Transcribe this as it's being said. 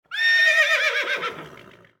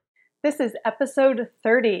This is episode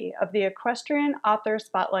 30 of the Equestrian Author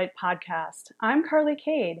Spotlight podcast. I'm Carly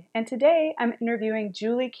Cade, and today I'm interviewing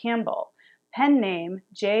Julie Campbell, pen name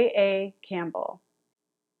J.A. Campbell.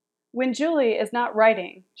 When Julie is not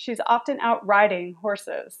writing, she's often out riding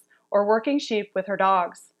horses or working sheep with her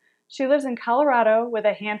dogs. She lives in Colorado with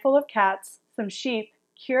a handful of cats, some sheep,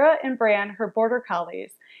 Kira and Bran, her border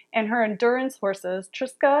collies, and her endurance horses,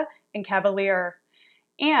 Triska and Cavalier,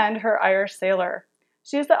 and her Irish Sailor.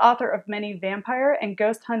 She is the author of many vampire and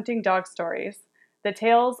ghost hunting dog stories, the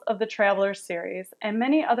Tales of the Travelers series, and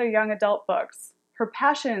many other young adult books. Her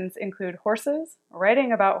passions include horses,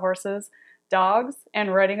 writing about horses, dogs,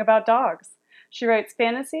 and writing about dogs. She writes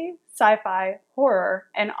fantasy, sci-fi, horror,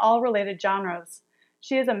 and all related genres.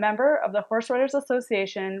 She is a member of the Horse Writers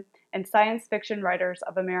Association and Science Fiction Writers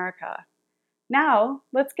of America. Now,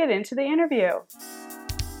 let's get into the interview.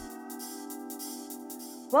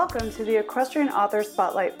 Welcome to the Equestrian Author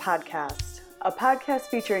Spotlight podcast, a podcast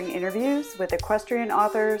featuring interviews with equestrian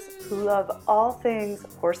authors who love all things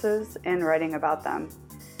horses and writing about them.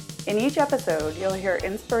 In each episode, you'll hear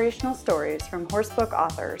inspirational stories from horsebook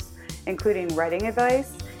authors, including writing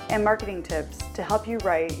advice and marketing tips to help you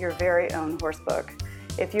write your very own horsebook.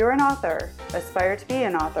 If you're an author, aspire to be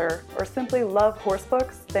an author, or simply love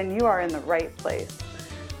horsebooks, then you are in the right place.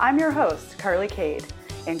 I'm your host, Carly Cade,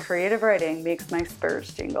 and creative writing makes my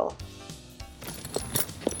spurs jingle.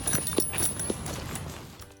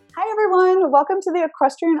 Hi everyone, welcome to the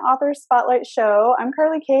Equestrian Author Spotlight Show. I'm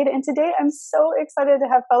Carly Cade, and today I'm so excited to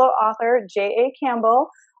have fellow author J.A.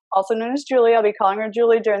 Campbell, also known as Julie. I'll be calling her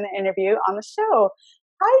Julie during the interview on the show.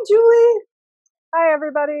 Hi Julie. Hi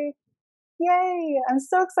everybody. Yay, I'm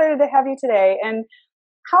so excited to have you today. And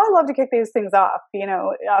how I love to kick these things off. You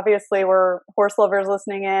know, obviously we're horse lovers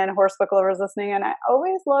listening in, horsebook lovers listening in. I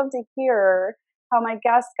always love to hear how my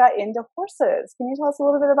guests got into horses. Can you tell us a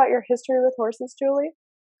little bit about your history with horses, Julie?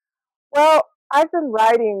 Well, I've been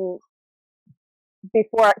riding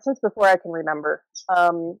since before I can remember.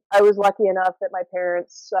 I was lucky enough that my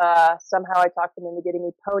parents, somehow I talked them into getting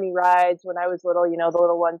me pony rides when I was little, you know, the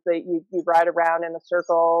little ones that you ride around in a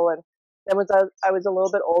circle. And then I was a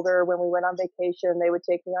little bit older, when we went on vacation, they would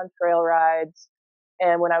take me on trail rides.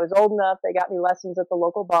 And when I was old enough, they got me lessons at the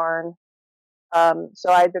local barn.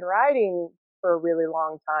 So I'd been riding for a really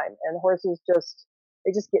long time, and horses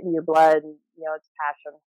they just get in your blood, and, you know, it's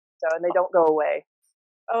passion. So, and they don't go away.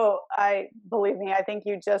 Oh, believe me, I think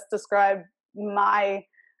you just described my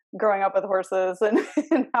growing up with horses and,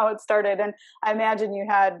 and how it started. And I imagine you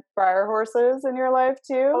had Breyer horses in your life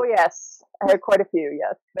too. Oh yes, I had quite a few.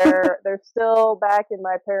 Yes, they're still back in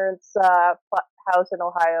my parents' house in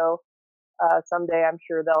Ohio. Someday I'm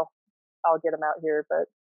sure I'll get them out here. But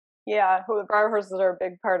yeah, the Breyer horses are a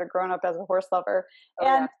big part of growing up as a horse lover.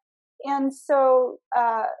 Oh, and so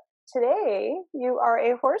today you are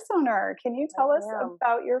a horse owner. Can you tell us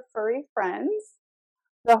about your furry friends?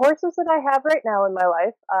 The horses that I have right now in my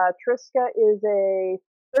life, Triska is a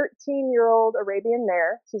 13-year-old Arabian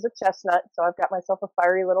mare. She's a chestnut, so I've got myself a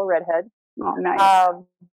fiery little redhead. Oh, nice.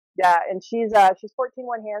 Yeah, and she's 14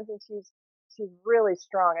 one hands, and she's really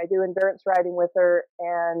strong. I do endurance riding with her,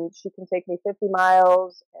 and she can take me 50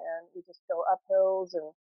 miles, and we just go up hills, and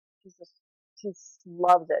she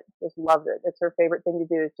loves it. Just loves it. It's her favorite thing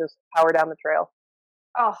to do, is just power down the trail.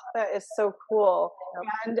 Oh, that is so cool.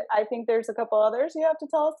 Yep. And I think there's a couple others you have to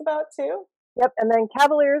tell us about too. Yep, and then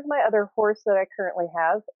Cavalier is my other horse that I currently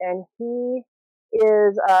have, and he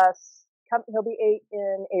is he'll be 8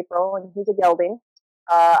 in April, and he's a gelding.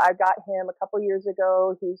 I got him a couple years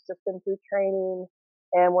ago. He's just been through training,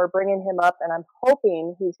 and we're bringing him up, and I'm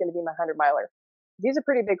hoping he's going to be my 100-miler. He's a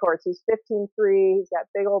pretty big horse. He's 15'3". He's got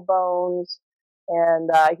big old bones, and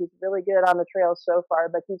he's really good on the trail so far,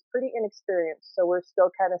 but he's pretty inexperienced, so we're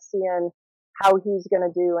still kind of seeing how he's going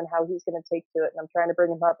to do and how he's going to take to it, and I'm trying to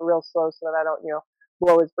bring him up real slow so that I don't,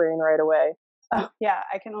 blow his brain right away. Oh, yeah,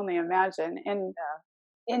 I can only imagine. And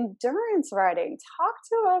endurance riding, talk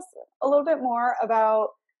to us a little bit more about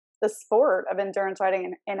the sport of endurance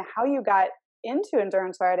riding and how you got into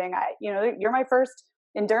endurance riding. You're my first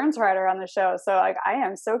endurance rider on the show, so I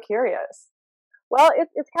am so curious. Well,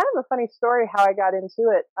 it's kind of a funny story how I got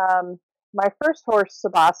into it. My first horse,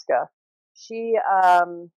 Sabaska,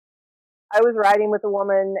 I was riding with a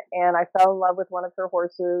woman, and I fell in love with one of her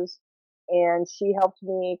horses, and she helped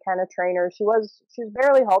me kind of train her. She was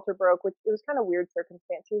barely halter broke, which it was kind of weird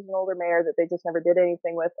circumstance. She was an older mare that they just never did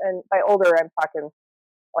anything with, and by older I'm talking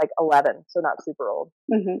like 11, so not super old.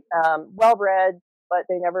 Mm-hmm. Well bred, but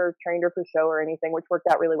they never trained her for show or anything, which worked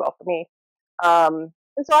out really well for me.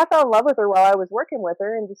 And so I fell in love with her while I was working with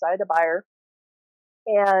her and decided to buy her.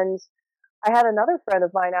 And I had another friend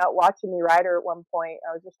of mine out watching me ride her at one point.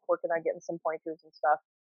 I was just working on getting some pointers and stuff.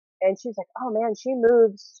 And she's like, oh man, she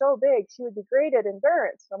moves so big. She would be great at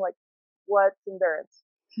endurance. I'm like, what's endurance?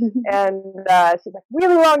 And she's like,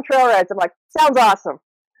 really long trail rides. I'm like, sounds awesome.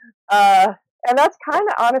 And that's kind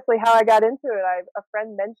of honestly how I got into it. A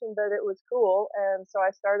friend mentioned that it was cool, and so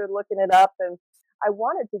I started looking it up. And I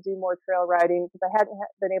wanted to do more trail riding because I hadn't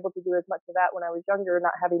been able to do as much of that when I was younger,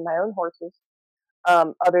 not having my own horses,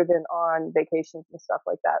 other than on vacations and stuff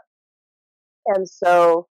like that. And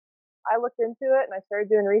so I looked into it and I started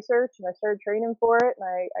doing research and I started training for it. And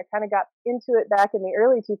I kind of got into it back in the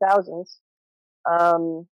early 2000s.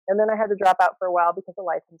 And then I had to drop out for a while because of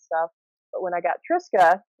life and stuff. But when I got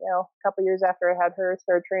Triska, a couple years after I had her,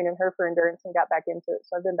 started training her for endurance and got back into it.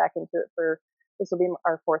 So I've been back into it this will be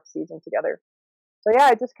our 4th season together. So yeah,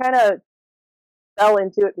 I just kind of fell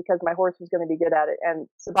into it because my horse was going to be good at it. And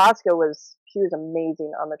Sabaska she was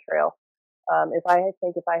amazing on the trail. If I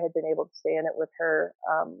had been able to stay in it with her,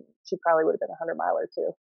 she probably would have been a 100-miler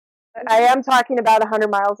too. I am talking about 100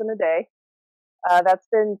 miles in a day. That's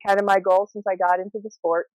been kind of my goal since I got into the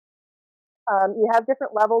sport. You have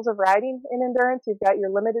different levels of riding in endurance. You've got your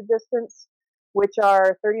limited distance, which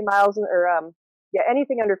are 30 miles,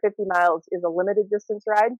 anything under 50 miles is a limited distance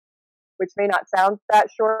ride, which may not sound that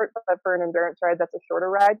short, but for an endurance ride, that's a shorter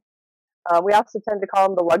ride. We also tend to call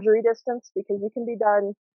them the luxury distance because you can be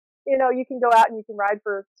done, you can go out and you can ride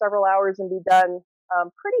for several hours and be done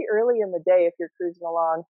pretty early in the day if you're cruising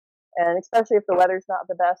along. And especially if the weather's not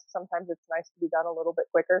the best, sometimes it's nice to be done a little bit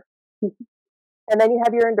quicker. And then you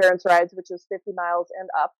have your endurance rides, which is 50 miles and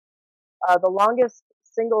up. The longest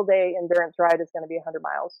single day endurance ride is going to be 100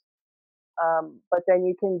 miles. But then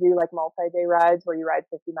you can do like multi-day rides where you ride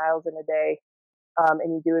 50 miles in a day,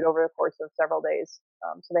 and you do it over the course of several days.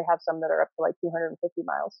 So they have some that are up to like 250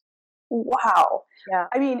 miles. Wow. Yeah.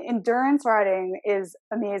 I mean, endurance riding is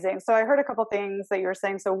amazing. So I heard a couple things that you were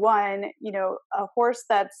saying. So one, a horse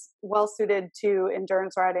that's well suited to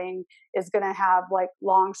endurance riding is going to have like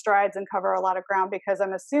long strides and cover a lot of ground, because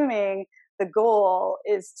I'm assuming the goal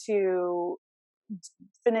is to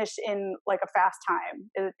finish in like a fast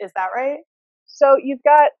time. Is that right? So you've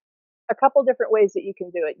got a couple different ways that you can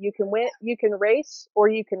do it. You can you can race, or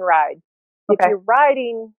you can ride. Okay. If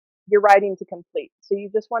you're riding to complete. So you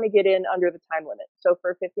just want to get in under the time limit. So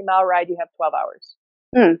for a 50-mile ride, you have 12 hours.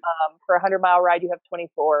 For a 100-mile ride, you have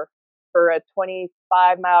 24. For a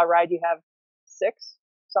 25-mile ride, you have 6,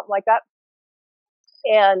 something like that.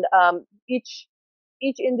 And each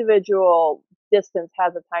individual distance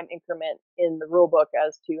has a time increment in the rule book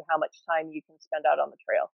as to how much time you can spend out on the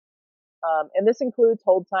trail. And this includes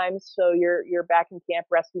hold times. So you're back in camp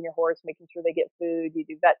rescuing your horse, making sure they get food. You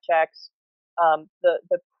do vet checks.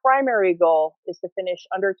 The primary goal is to finish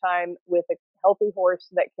under time with a healthy horse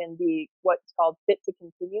that can be what's called fit to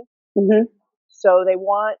continue. Mm-hmm. So they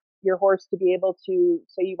want your horse to be able to,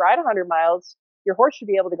 say you ride 100 miles, your horse should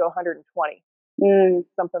be able to go 120,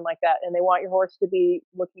 something like that. And they want your horse to be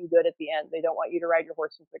looking good at the end. They don't want you to ride your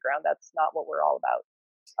horse into the ground. That's not what we're all about.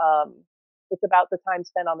 It's about the time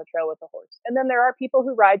spent on the trail with the horse. And then there are people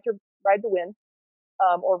who ride to win,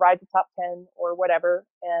 or ride the top 10 or whatever,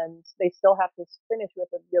 and they still have to finish with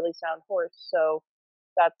a really sound horse. So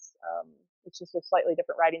that's, it's just a slightly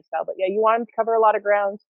different riding style. But yeah, you want them to cover a lot of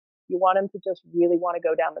ground. You want them to just really want to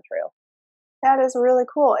go down the trail. That is really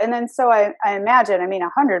cool. And then, so I imagine,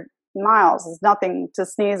 100 miles is nothing to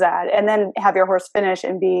sneeze at. And then have your horse finish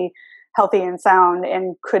and be healthy and sound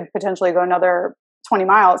and could potentially go another 20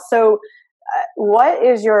 miles. So what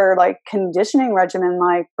is your like conditioning regimen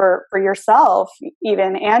like for yourself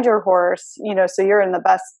even, and your horse, so you're in the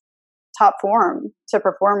best top form to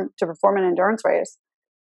perform an endurance race?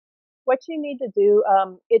 What you need to do,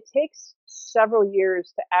 it takes several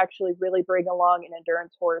years to actually really bring along an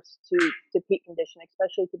endurance horse to peak condition,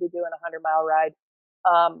 especially to be doing a 100-mile ride,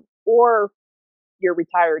 or you're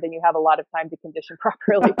retired and you have a lot of time to condition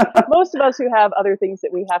properly. Most of us who have other things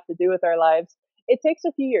that we have to do with our lives, it takes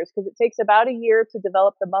a few years, because it takes about a year to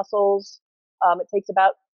develop the muscles. It takes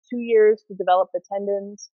about 2 years to develop the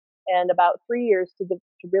tendons, and about 3 years to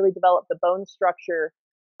really develop the bone structure,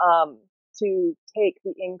 to take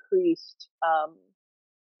the increased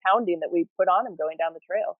pounding that we put on him going down the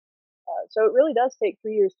trail. So it really does take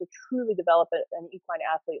 3 years to truly develop an equine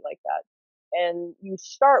athlete like that. And you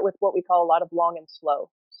start with what we call a lot of long and slow.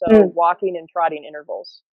 So walking and trotting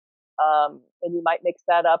intervals. And you might mix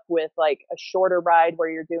that up with like a shorter ride where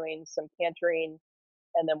you're doing some cantering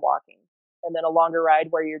and then walking. And then a longer ride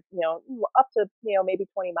where you're, up to, maybe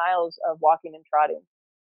 20 miles of walking and trotting.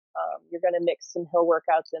 You're going to mix some hill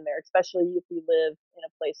workouts in there, especially if you live in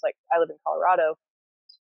a place like I live in Colorado.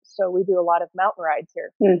 So we do a lot of mountain rides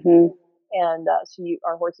here. Mm-hmm. And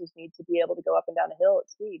our horses need to be able to go up and down a hill at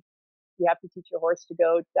speed. You have to teach your horse to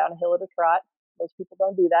go down a hill at a trot. Most people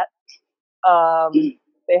don't do that.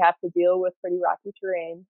 They have to deal with pretty rocky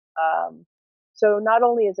terrain. So not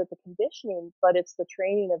only is it the conditioning, but it's the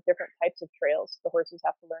training of different types of trails. The horses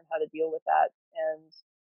have to learn how to deal with that and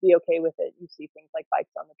be okay with it. You see things like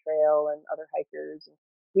bikes on the trail and other hikers. And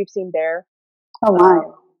we've seen bear. Oh my.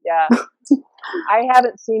 Yeah. I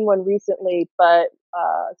haven't seen one recently, but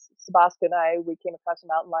Sebastian and I, we came across a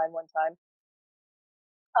mountain lion one time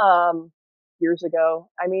years ago.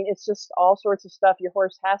 I mean, it's just all sorts of stuff.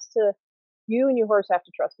 You and your horse have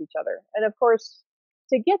to trust each other. And of course,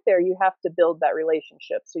 to get there, you have to build that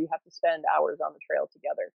relationship. So you have to spend hours on the trail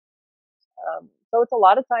together. So it's a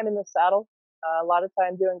lot of time in the saddle, a lot of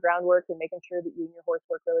time doing groundwork and making sure that you and your horse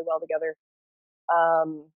work really well together.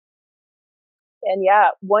 And yeah,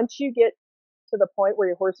 once you get to the point where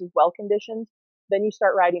your horse is well conditioned, then you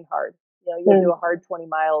start riding hard. You'll do a hard 20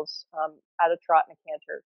 miles at a trot and a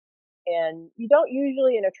canter. And you don't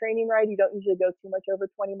usually, in a training ride, you don't usually go too much over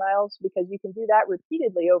 20 miles because you can do that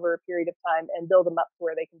repeatedly over a period of time and build them up to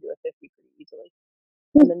where they can do a 50 pretty easily.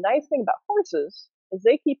 And the nice thing about horses is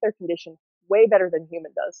they keep their condition way better than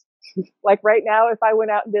human does. Like right now, if I went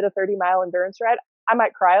out and did a 30-mile endurance ride, I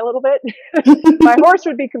might cry a little bit. My horse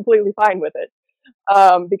would be completely fine with it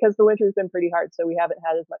because the winter's been pretty hard, so we haven't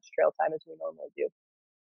had as much trail time as we normally do.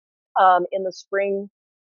 In the spring,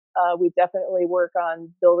 we definitely work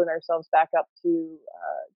on building ourselves back up to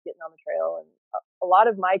getting on the trail. And a lot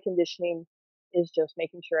of my conditioning is just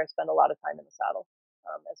making sure I spend a lot of time in the saddle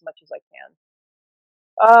as much as I can.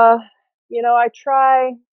 I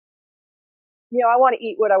try, I want to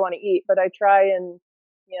eat what I want to eat, but I try and,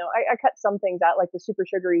 I cut some things out, like the super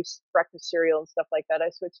sugary breakfast cereal and stuff like that. I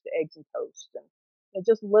switched to eggs and toast and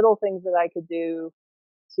just little things that I could do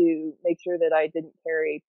to make sure that I didn't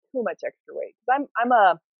carry too much extra weight.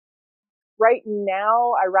 Right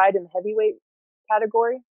now, I ride in the heavyweight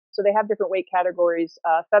category. So they have different weight categories.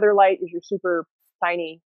 Featherlight is your super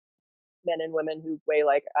tiny men and women who weigh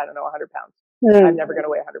 100 pounds. I'm never going to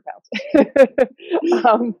weigh 100 pounds.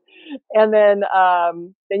 And then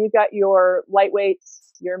you've got your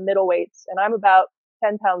lightweights, your middleweights, and I'm about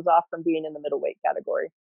 10 pounds off from being in the middleweight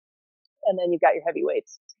category. And then you've got your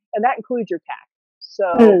heavyweights, and that includes your tack.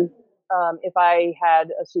 So if I had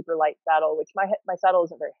a super light saddle, which my saddle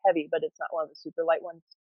isn't very heavy, but it's not one of the super light ones.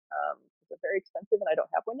 They're very expensive, and I don't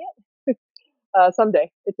have one yet.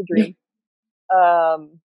 Someday, it's a dream.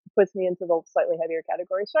 Puts me into the slightly heavier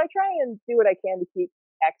category. So I try and do what I can to keep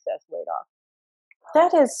excess weight off.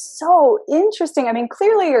 That is so interesting. I mean,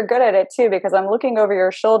 clearly you're good at it too, because I'm looking over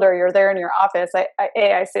your shoulder. You're there in your office.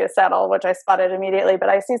 I see a saddle, which I spotted immediately, but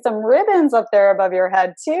I see some ribbons up there above your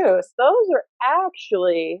head too. Those are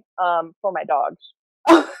actually for my dogs.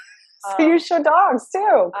 So you show dogs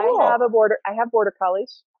too. Cool. I have border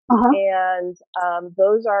collies, and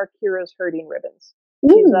those are Kira's herding ribbons.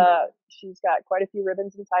 She's got quite a few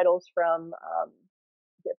ribbons and titles from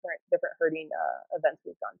different herding events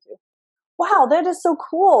we've gone to. Wow, that is so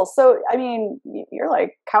cool. So, I mean, you're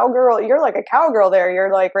like cowgirl. You're like a cowgirl there.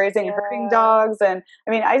 You're like raising herding dogs. And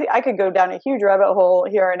I mean, I could go down a huge rabbit hole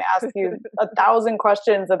here and ask you 1,000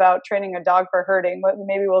 questions about training a dog for herding. But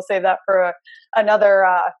maybe we'll save that for another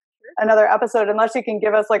episode, unless you can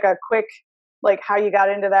give us like a quick, like how you got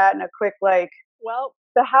into that and a quick like. Well,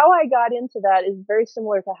 the how I got into that is very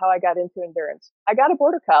similar to how I got into endurance. I got a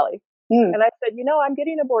border collie. And I said, I'm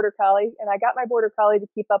getting a border collie, and I got my border collie to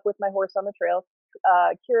keep up with my horse on the trail.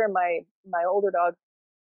 Kira, my older dog,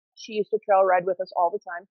 she used to trail ride with us all the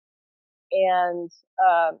time. And,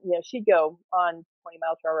 she'd go on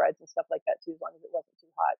 20-mile trail rides and stuff like that too, as long as it wasn't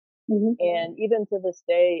too hot. And even to this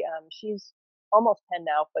day, she's almost 10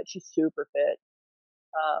 now, but she's super fit.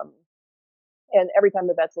 And every time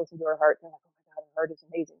the vets listen to her heart, they're like, oh my God, her heart is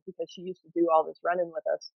amazing, because she used to do all this running with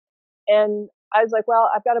us. And I was like, well,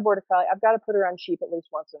 I've got a border collie. I've got to put her on sheep at least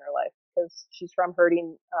once in her life, because she's from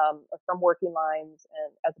herding, from working lines,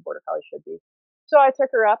 and as a border collie should be. So I took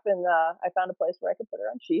her up, and I found a place where I could put her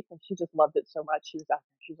on sheep, and she just loved it so much. She was out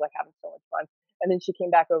there. She was like having so much fun. And then she came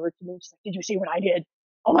back over to me, and she's like, did you see what I did?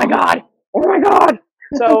 Oh my God. Oh my God.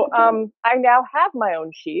 So I now have my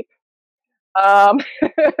own sheep.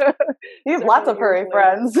 You have lots of furry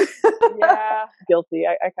friends. Yeah, guilty.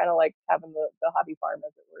 I kind of like having the hobby farm,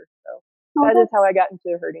 as it were. So that is how I got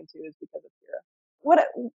into herding too, is because of Kira.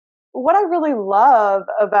 What I really love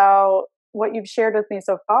about what you've shared with me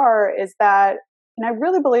so far is that And I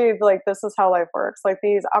really believe like this is how life works. Like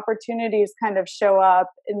these opportunities kind of show up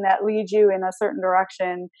and that lead you in a certain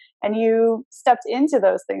direction. And you stepped into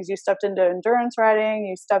those things. You stepped into endurance riding,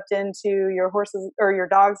 you stepped into your horses or your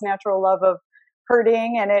dog's natural love of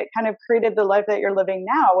herding, and it kind of created the life that you're living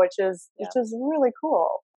now, which is really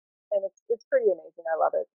cool. And it's pretty amazing. I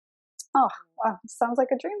love it. Oh, wow, sounds like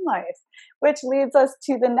a dream life. Which leads us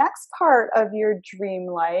to the next part of your dream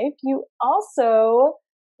life. You also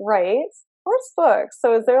write horse books.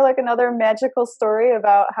 So, is there like another magical story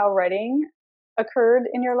about how writing occurred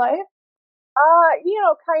in your life?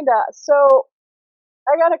 Kinda. So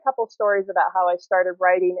I got a couple stories about how I started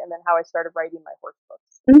writing and then how I started writing my horse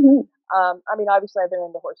books. Mm-hmm. I mean, obviously I've been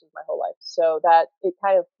into horses my whole life, so that it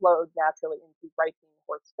kind of flowed naturally into writing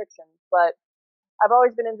horse fiction. But I've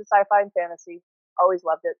always been into sci-fi and fantasy. Always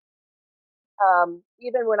loved it.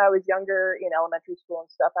 Even when I was younger in elementary school and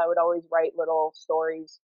stuff, I would always write little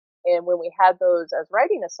stories. And when we had those as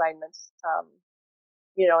writing assignments,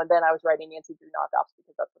 and then I was writing Nancy Drew knockoffs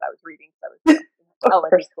because that's what I was reading. I was in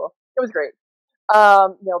elementary school. It was great.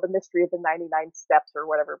 The mystery of the 99 steps or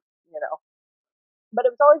whatever, But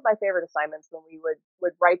it was always my favorite assignments when we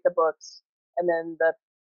would write the books and then the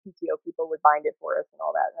PTO people would bind it for us and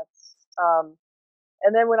all that.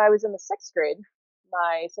 And then when I was in the sixth grade,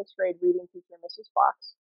 my sixth grade reading teacher, Mrs.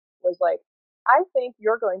 Fox, was like, I think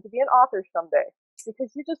you're going to be an author someday because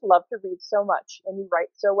you just love to read so much and you write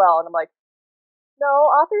so well. And I'm like, no,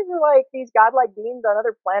 authors are like these godlike beings on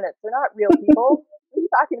other planets. They're not real people. What are you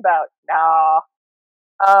talking about? Nah.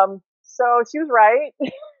 So she was right.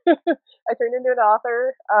 I turned into an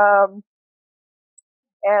author.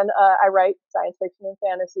 And I write science fiction and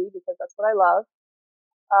fantasy because that's what I love.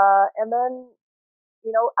 And then,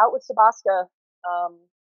 out with Sebaska,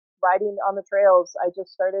 riding on the trails, we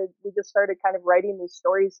just started kind of writing these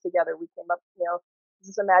stories together. We came up,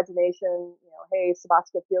 this imagination, hey,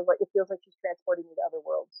 Sebaska feels like she's transporting me to other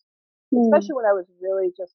worlds. Especially when I was really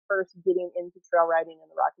just first getting into trail riding in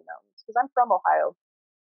the Rocky Mountains, because I'm from Ohio,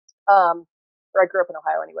 or I grew up in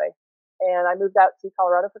Ohio anyway, and I moved out to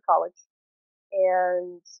Colorado for college.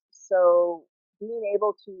 And so being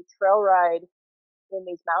able to trail ride in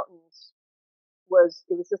these mountains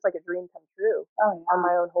it was just like a dream come true. Oh, yeah. On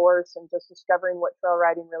my own horse and just discovering what trail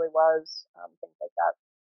riding really was, things like that.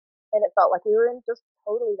 And it felt like we were in just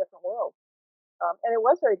totally different world. And it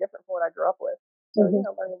was very different from what I grew up with. So, learning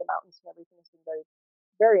the mountains and everything has been very,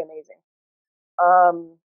 very amazing.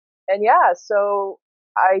 And yeah, so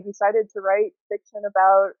I decided to write fiction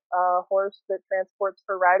about a horse that transports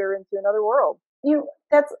her rider into another world.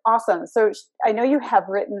 That's awesome. So I know you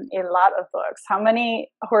have written a lot of books. How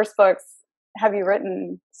many horse books have you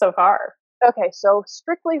written so far? Okay, so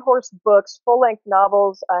strictly horse books, full-length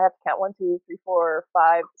novels. I have to count 1, 2, 3, 4,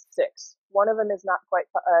 5, 6. One of them is not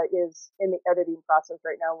quite is in the editing process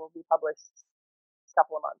right now. Will be published in a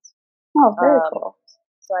couple of months. Oh, very cool.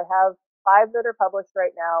 So I have 5 that are published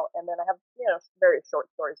right now, and then I have various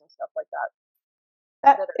short stories and stuff like that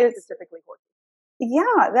that are specifically horses.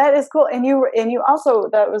 Yeah, that is cool. And you also,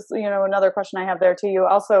 that was another question I have there too. You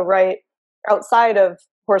also write outside of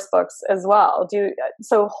horse books as well.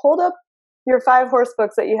 So hold up your 5 horse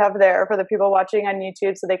books that you have there for the people watching on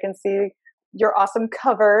YouTube so they can see your awesome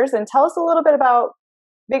covers, and tell us a little bit about,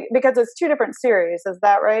 because it's 2 different series, is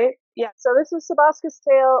that right? Yeah, so this is Sebaska's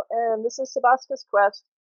Tale and this is Sebaska's Quest.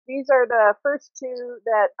 These are the first 2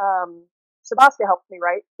 that Sebaska helped me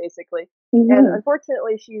write, basically. Mm-hmm. And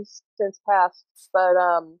unfortunately she's since passed, but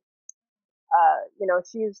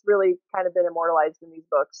she's really kind of been immortalized in these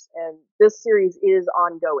books, and this series is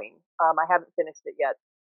ongoing. I haven't finished it yet.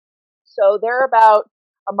 So they're about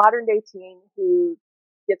a modern day teen who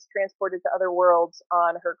gets transported to other worlds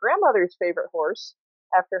on her grandmother's favorite horse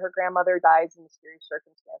after her grandmother dies in mysterious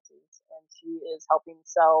circumstances, and she is helping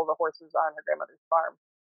sell the horses on her grandmother's farm.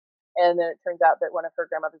 And then it turns out that one of her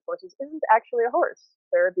grandmother's horses isn't actually a horse.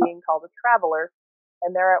 They're a being called a traveler,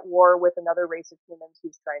 and they're at war with another race of humans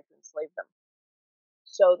who's trying to enslave them.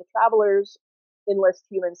 So the travelers enlist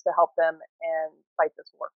humans to help them and fight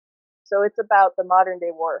this war. So it's about the modern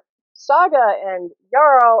day war. Saga and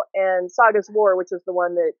Jarl and Saga's War, which is the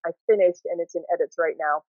one that I finished and it's in edits right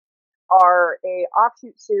now, are a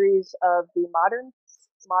offshoot series of the modern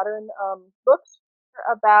books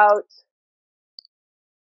about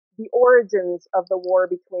the origins of the war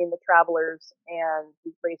between the travelers and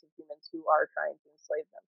the race of humans who are trying to enslave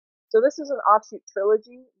them. So this is an offshoot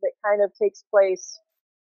trilogy that kind of takes place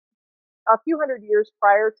a few hundred years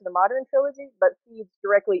prior to the modern trilogy, but feeds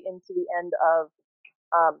directly into the end of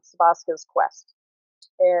Sebaska's Quest.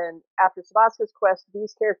 And after Sebaska's Quest,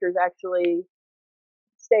 these characters actually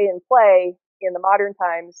stay in play in the modern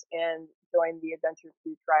times, and join the adventure to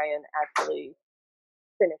try and actually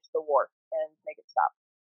finish the war and make it stop.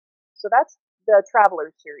 So that's the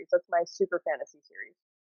Travelers series. That's my super fantasy series.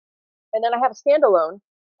 And then I have a standalone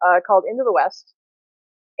called Into the West,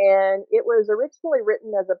 and it was originally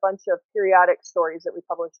written as a bunch of periodic stories that we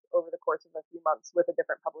published over the course of a few months with a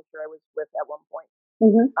different publisher I was with at one point.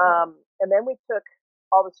 And then we took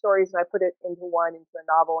all the stories and I put it into a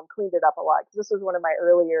novel, and cleaned it up a lot, because this was one of my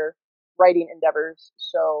earlier writing endeavors,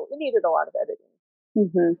 so it needed a lot of editing.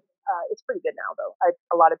 It's pretty good now, though.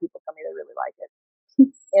 A lot of people tell me they really like it.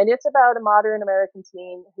 And it's about a modern American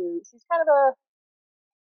teen she's kind of a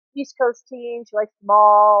East Coast teen. She likes the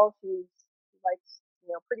mall. She likes,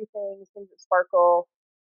 pretty things that sparkle.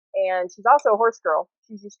 And she's also a horse girl.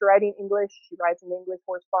 She's used to riding English. She rides an English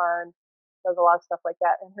horse farm, does a lot of stuff like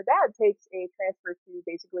that. And her dad takes a transfer to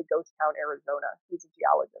basically Ghost Town, Arizona. He's a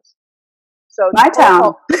geologist. So my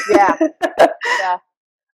town. Yeah.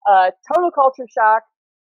 Total culture shock.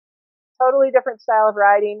 Totally different style of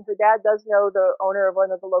riding. Her dad does know the owner of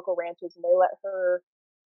one of the local ranches, and they let her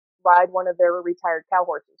ride one of their retired cow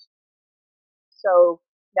horses. So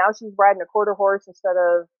now she's riding a quarter horse instead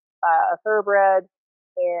of a thoroughbred,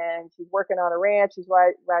 and she's working on a ranch. She's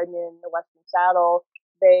riding in the Western saddle.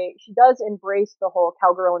 She does embrace the whole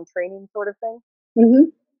cowgirl in training sort of thing.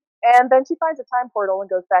 And then she finds a time portal and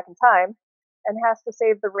goes back in time and has to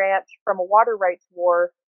save the ranch from a water rights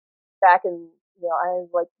war back in, I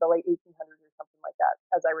like the late 1800s or something like that,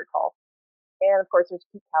 as I recall. And of course, there's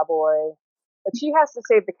Pete Cowboy, but she has to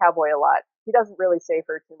save the cowboy a lot. He doesn't really save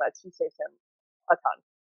her too much. He saves him a ton.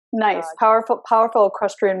 Nice, powerful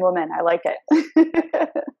equestrian woman. I like it.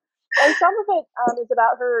 And some of it is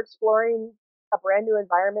about her exploring a brand new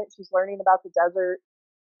environment. She's learning about the desert.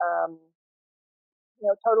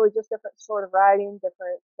 Totally just different sort of riding,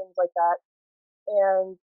 different things like that,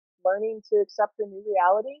 and learning to accept the new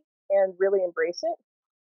reality and really embrace it.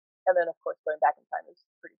 And then, of course, going back in time is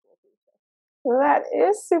pretty cool too. So. That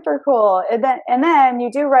is super cool. And then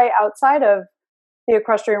you do write outside of the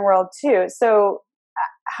equestrian world too. So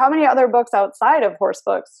how many other books outside of horse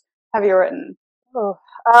books have you written?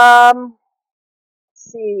 Let's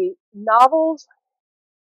see, novels,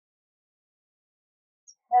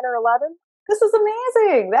 10 or 11. This is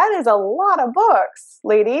amazing. That is a lot of books,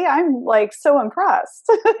 lady. I'm like so impressed.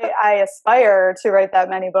 I aspire to write that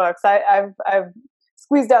many books. I've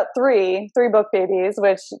squeezed out three book babies,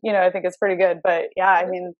 which, I think is pretty good. But yeah, I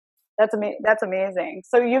mean, that's amazing.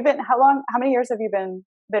 So how many years have you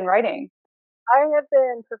been writing? I have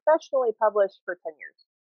been professionally published for 10 years.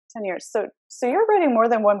 10 years. So you're writing more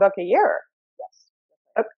than one book a year.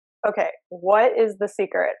 Yes. Okay. What is the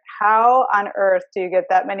secret? How on earth do you get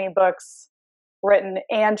that many books written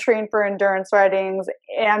and train for endurance ridings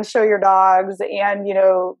and show your dogs and,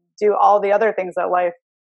 do all the other things that life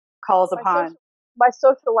calls upon? My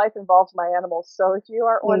social life involves my animals. So if you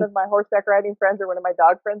aren't one of my horseback riding friends or one of my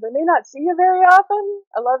dog friends, I may not see you very often.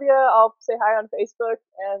 I love you. I'll say hi on Facebook,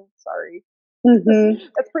 and sorry.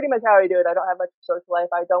 That's pretty much how I do it. I don't have much social life.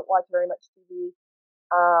 I don't watch very much TV.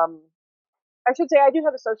 I should say I do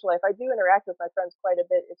have a social life. I do interact with my friends quite a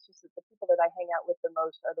bit. It's just that the people that I hang out with the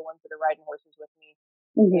most are the ones that are riding horses with me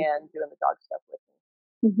and doing the dog stuff with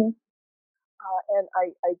me. And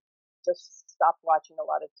I just stopped watching a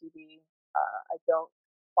lot of TV. I don't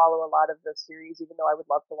follow a lot of the series, even though I would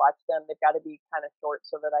love to watch them. They've got to be kind of short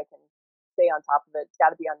so that I can stay on top of it. It's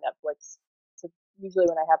got to be on Netflix. So usually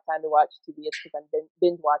when I have time to watch TV, it's because I'm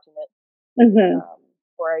binge watching it.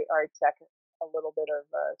 Or I check a little bit of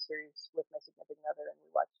a series with my significant other, and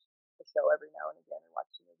we watch the show every now and again and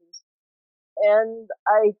watch the movies. And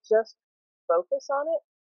I just focus on it.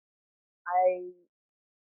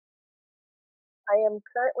 I'm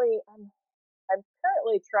currently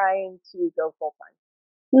trying to go full time,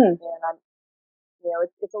 and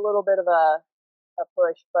it's a little bit of a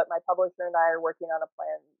push, but my publisher and I are working on a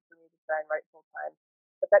plan for me to try and write full time.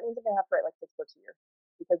 But that means I'm gonna have to write like 6 books a year,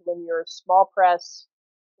 because when you're small press,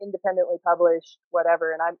 independently published,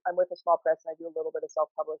 whatever, and I'm with a small press and I do a little bit of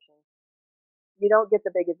self-publishing, you don't get the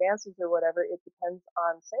big advances or whatever. It depends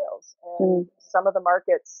on sales, and some of the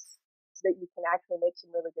markets that you can actually make some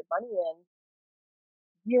really good money in,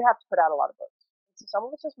 you have to put out a lot of books. So some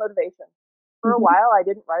of it's just motivation. For a while, I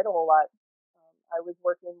didn't write a whole lot. I was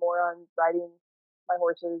working more on riding my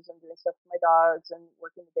horses and doing stuff for my dogs and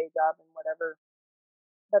working the day job and whatever.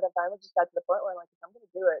 But I finally just got to the point where I'm like, if I'm going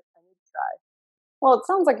to do it, I need to try. Well, it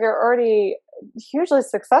sounds like you're already hugely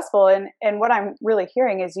successful. And what I'm really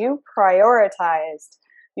hearing is you prioritized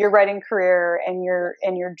your writing career and your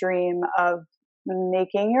dream of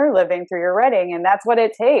making your living through your writing. And that's what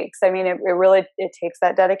it takes. I mean, it takes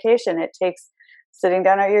that dedication. It takes sitting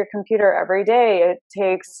down at your computer every day. It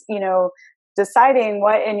takes, deciding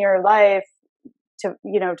what in your life to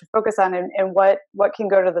focus on, and what can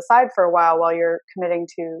go to the side for a while you're committing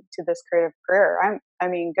to this creative career.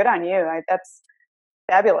 Good on you. That's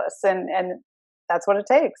fabulous. And that's what it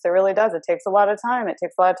takes. It really does. It takes a lot of time. It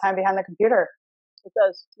takes a lot of time behind the computer. It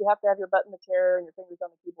does. You have to have your butt in the chair and your fingers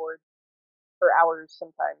on the keyboard for hours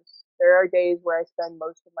sometimes. There are days where I spend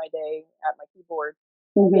most of my day at my keyboard.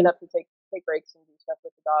 Mm-hmm. I get up to take breaks and do stuff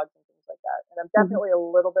with the dogs and things like that. And I'm definitely a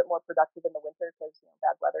little bit more productive in the winter because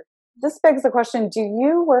bad weather. This begs the question, do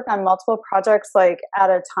you work on multiple projects like at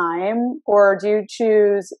a time, or do you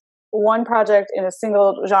choose one project in a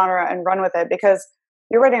single genre and run with it? Because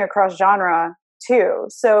you're writing across genre too.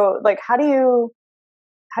 So like, how do you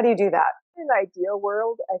do that? In an ideal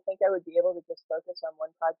world, I think I would be able to just focus on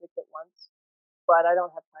one project at once, but I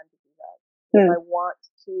don't have time to do that. If I want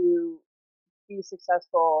to be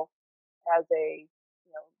successful as a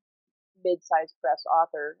mid-sized press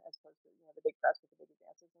author, as opposed to the big press with the big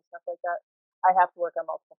advances and stuff like that, I have to work on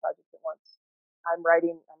multiple projects at once. I'm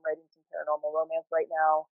writing some paranormal romance right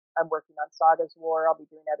now. I'm working on Saga's War. I'll be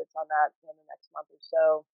doing edits on that in the next month or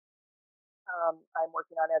so. I'm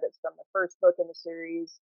working on edits from the first book in the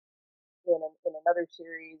series in another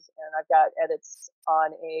series, and I've got edits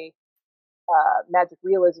on a magic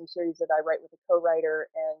realism series that I write with a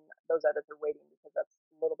co-writer, and those edits are waiting because that's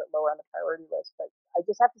a little bit lower on the priority list. But I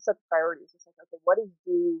just have to set the priorities. It's like, okay, what is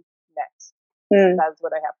due next? That's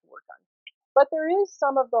what I have to work on. But there is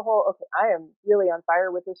some of the whole, okay, I am really on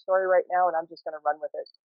fire with this story right now, and I'm just going to run with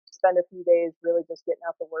it. Spend a few days really just getting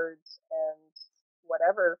out the words and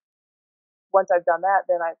whatever. Once I've done that,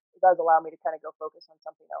 then it does allow me to kind of go focus on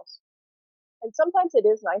something else. And sometimes it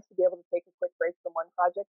is nice to be able to take a quick break from one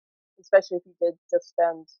project, especially if you did just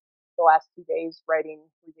spend the last 2 days writing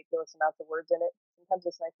ridiculous amounts of words in it. Sometimes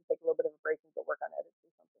it's nice to take a little bit of a break and go work on edits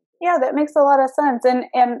or something. Yeah, that makes a lot of sense. And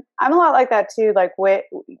I'm a lot like that too. Like,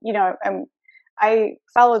 I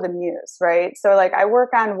follow the muse, right? So like I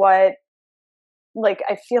work on what, like,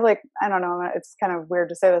 I feel like, I don't know, it's kind of weird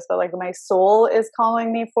to say this, but like my soul is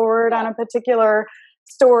calling me forward on a particular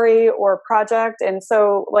story or project. And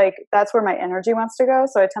so like, that's where my energy wants to go.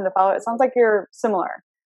 So I tend to follow it. It sounds like you're similar.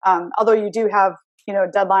 Although you do have,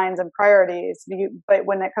 deadlines and priorities, but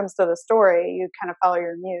when it comes to the story, you kind of follow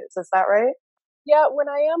your muse. Is that right? Yeah. When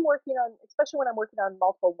I am working on, especially when I'm working on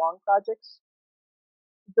multiple long projects,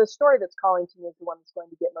 the story that's calling to me is the one that's going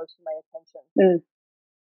to get most of my attention.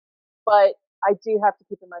 But I do have to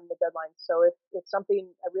keep in mind the deadline. So if something,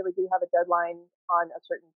 I really do have a deadline on a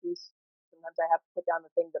certain piece, sometimes I have to put down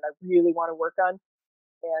the thing that I really want to work on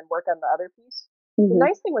and work on the other piece. The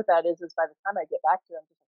nice thing with that is by the time I get back to it, I'm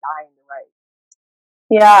just dying to write.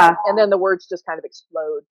 Yeah. And then the words just kind of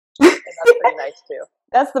explode. And that's pretty nice too.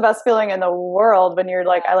 That's the best feeling in the world when you're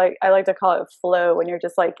like, I like to call it flow, when you're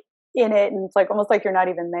just like in it, and it's like almost like you're not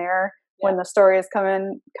even there when the story is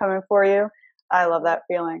coming for you. I love that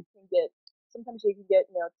feeling. Sometimes you can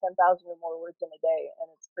get 10,000 or more words in a day,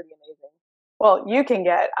 and it's pretty amazing. Well, you can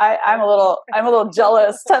get. I'm a little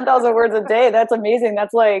jealous. 10,000 words a day. That's amazing.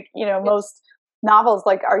 That's like most novels.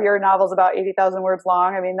 Like, are your novels about 80,000 words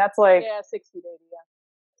long? I mean, that's like 60 maybe.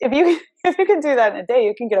 Yeah. If you can do that in a day,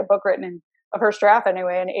 you can get a book written in a first draft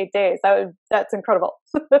anyway in 8 days. That's incredible.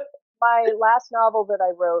 My last novel that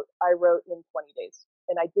I wrote in 20 days,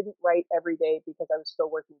 and I didn't write every day because I was still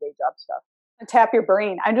working day job stuff. Tap your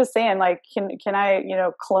brain. I'm just saying, like, can I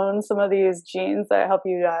clone some of these genes that help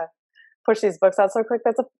you push these books out so quick?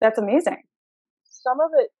 That's amazing. Some of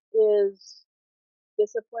it is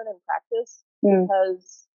discipline and practice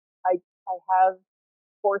because I have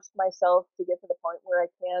forced myself to get to the point where I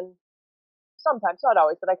can, sometimes, not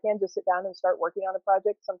always, but I can just sit down and start working on a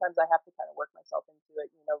project. Sometimes I have to kind of work myself into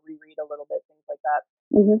it, reread a little bit, things like that.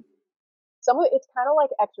 Some of it's kind of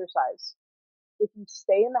like exercise. If you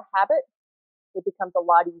stay in the habit, it becomes a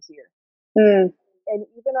lot easier. And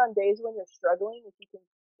even on days when you're struggling,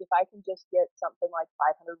 if I can just get something like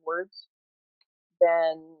 500 words,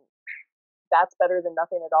 then that's better than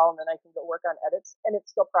nothing at all. And then I can go work on edits, and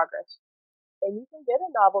it's still progress. And you can get a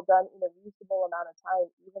novel done in a reasonable amount of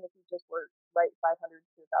time, even if you just write 500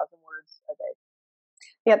 to 1,000 words a day.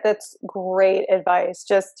 Yeah, that's great advice.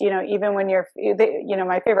 Just, even when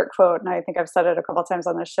my favorite quote, and I think I've said it a couple of times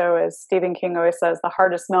on the show, is Stephen King always says the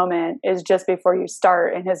hardest moment is just before you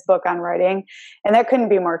start, in his book on writing. And that couldn't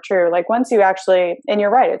be more true. Like, once you actually, and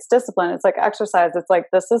you're right, it's discipline. It's like exercise. It's like,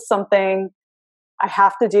 this is something I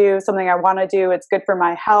have to do, something I want to do. It's good for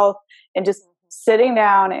my health, and just sitting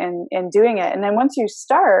down and doing it. And then once you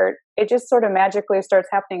start, it just sort of magically starts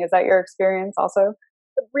happening. Is that your experience also?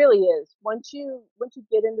 It really is. Once you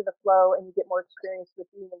get into the flow and you get more experience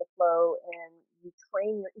with being in the flow, and you're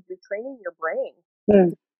training your brain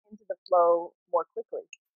Mm. to get into the flow more quickly,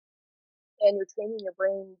 and you're training your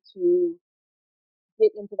brain to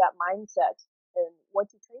get into that mindset. And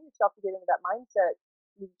once you train yourself to get into that mindset,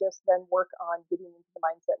 you just then work on getting into the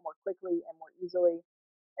mindset more quickly and more easily.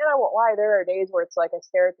 And I won't lie, there are days where it's like I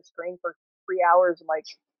stare at the screen for 3 hours, like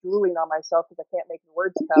drooling on myself because I can't make the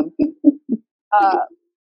words come. Uh,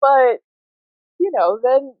 but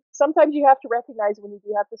then sometimes you have to recognize when you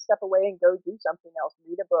do have to step away and go do something else,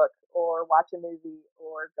 read a book or watch a movie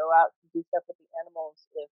or go out and do stuff with the animals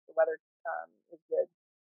if the weather is good.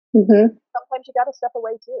 Mm-hmm. Sometimes you got to step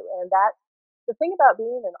away too. And the thing about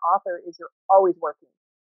being an author is you're always working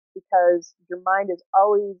because your mind is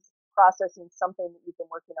always processing something that you've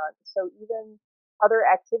been working on. So even other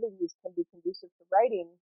activities can be conducive to writing,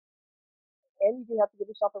 and you do have to give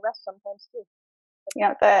yourself a rest sometimes too.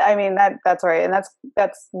 Yeah, I mean that's right, and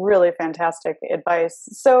that's really fantastic advice.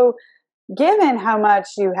 So, given how much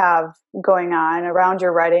you have going on around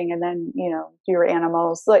your writing, and then your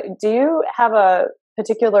animals, like, do you have a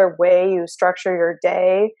particular way you structure your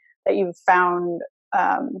day that you've found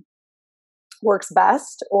works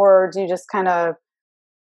best, or do you just kind of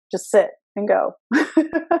just sit and go?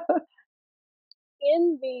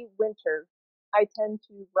 In the winter, I tend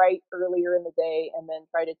to write earlier in the day and then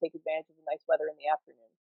try to take advantage of the nice weather in the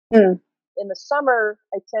afternoon. Mm. In the summer,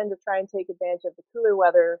 I tend to try and take advantage of the cooler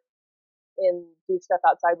weather and do stuff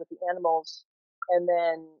outside with the animals. And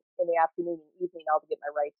then in the afternoon and evening, I'll get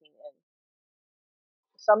my writing in.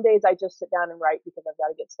 Some days I just sit down and write because I've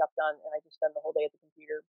got to get stuff done, and I just spend the whole day at the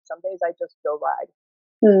computer. Some days I just go ride.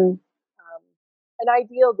 Mm. Um, an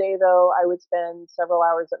ideal day, though, I would spend several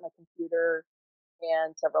hours at my computer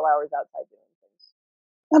and several hours outside doing things.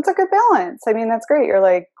 That's a good balance. I mean, that's great. You're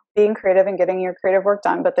like being creative and getting your creative work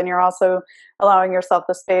done, but then you're also allowing yourself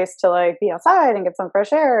the space to like be outside and get some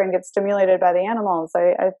fresh air and get stimulated by the animals.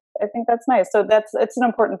 I think that's nice. So it's an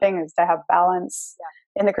important thing, is to have balance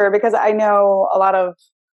Yeah. in the career, because I know a lot of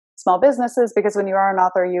small businesses, because when you are an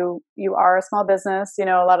author, you are a small business. A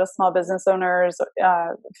lot of small business owners,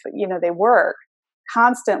 they work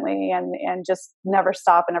constantly and just never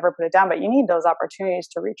stop and never put it down, but you need those opportunities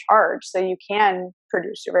to recharge so you can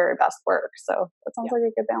produce your very best work. So that sounds like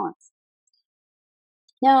a good balance.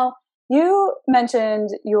 Now, you mentioned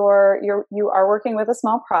you are working with a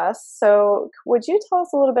small press, so would you tell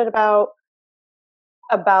us a little bit about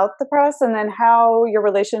the press, and then how your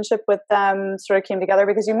relationship with them sort of came together?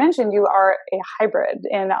 Because you mentioned you are a hybrid,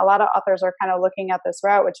 and a lot of authors are kind of looking at this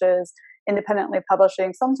route, which is independently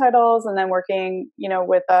publishing some titles and then working,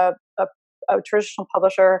 with a traditional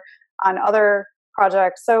publisher on other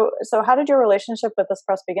projects. So how did your relationship with this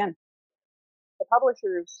press begin? The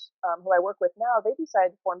publishers who I work with now, they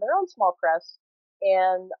decided to form their own small press,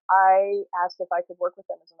 and I asked if I could work with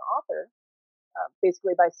them as an author,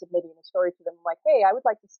 basically by submitting a story to them. I'm like, hey, I would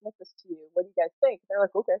like to submit this to you. What do you guys think? They're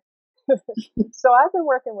like, okay. So I've been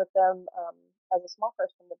working with them as a small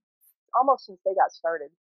press almost since they got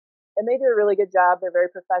started, and they do a really good job. They're very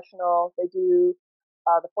professional. They do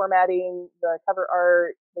the formatting, the cover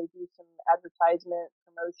art. They do some advertisement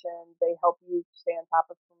promotion. They help you stay on top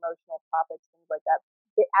of promotional topics, things like that.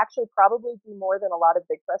 They actually probably do more than a lot of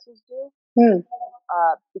big presses do,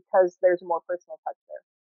 because there's a more personal touch there.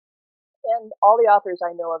 And all the authors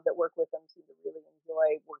I know of that work with them seem to really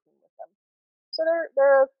enjoy working with them. So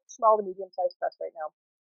they're a small to medium sized press right now,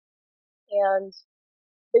 and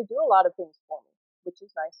they do a lot of things for me, which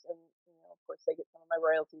is nice. And of course, they get some of my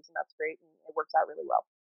royalties, and that's great, and it works out really well.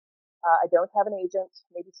 I don't have an agent.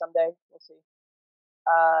 Maybe someday, we'll see.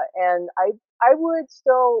 And I would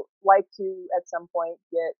still like to at some point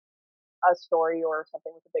get a story or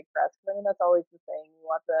something with a big press, because I mean that's always the thing. You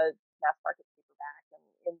want the mass market paperback and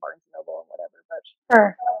in Barnes and Noble and whatever. But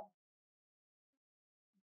Sure.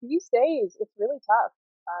 these days, it's really tough.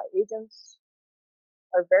 Agents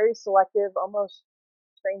are very selective, almost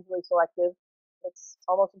strangely selective. It's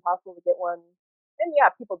almost impossible to get one. And yeah,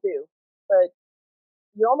 people do, but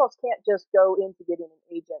you almost can't just go into getting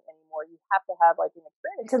an agent anymore. You have to have like an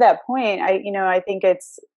experience. To that point, I think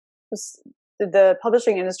the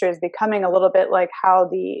publishing industry is becoming a little bit like how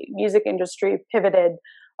the music industry pivoted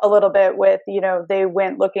a little bit with, they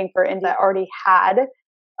went looking for indie that already had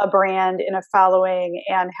a brand and a following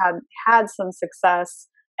and had some success,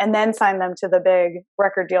 and then signed them to the big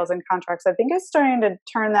record deals and contracts. I think it's starting to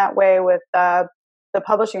turn that way with the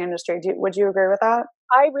publishing industry. Would you agree with that?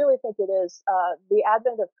 I really think it is. The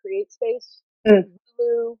advent of CreateSpace,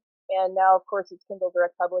 Hulu, and now, of course, it's Kindle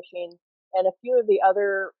Direct Publishing, and a few of the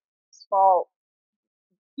other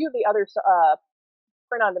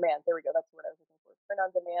print on demand. There we go. That's what I was looking for. Print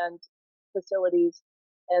on demand facilities,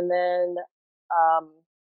 and then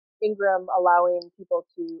Ingram allowing people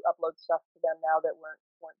to upload stuff to them now that weren't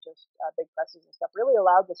just big presses and stuff really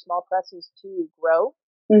allowed the small presses to grow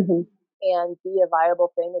Mm-hmm. and be a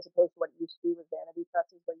viable thing as opposed to what it used to be with vanity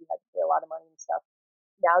presses where you had to pay a lot of money and stuff.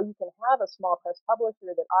 Now you can have a small press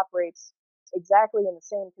publisher that operates exactly in the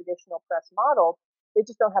same traditional press model. They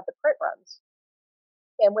just don't have the print runs.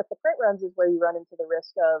 And with the print runs is where you run into the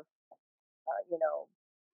risk of, you know,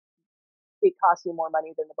 it costs you more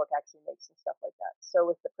money than the book actually makes and stuff like that. So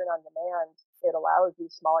with the print on demand, it allows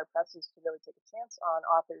these smaller presses to really take a chance on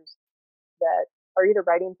authors that are either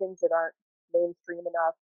writing things that aren't mainstream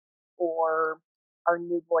enough or are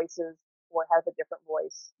new voices or have a different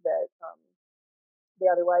voice that they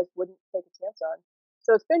otherwise wouldn't take a chance on.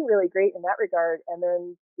 So it's been really great in that regard. And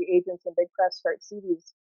then the agents and big press start to see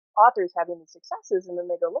these authors having these successes, and then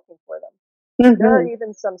they go looking for them. Mm-hmm. There are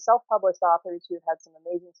even some self-published authors who've had some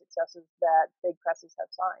amazing successes that big presses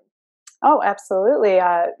have signed. Oh, absolutely.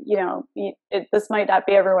 You know, this might not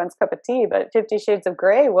be everyone's cup of tea, but 50 Shades of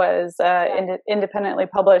Grey was an independently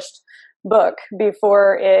published book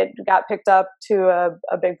before it got picked up to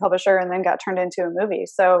a big publisher and then got turned into a movie.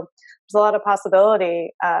 So there's a lot of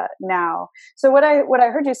possibility now. So what I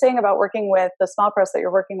heard you saying about working with the small press that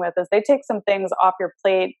you're working with is they take some things off your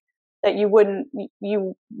plate that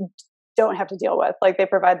you don't have to deal with. Like they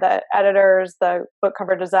provide the editors, the book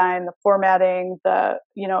cover design, the formatting, the,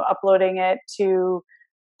 you know, uploading it to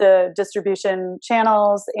the distribution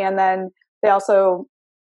channels. And then they also,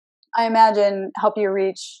 I imagine, help you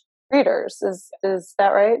reach readers. Is that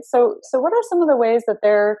right? So what are some of the ways that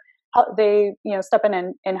they you know, step in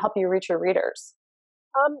and help you reach your readers?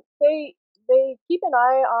 They keep an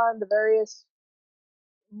eye on the various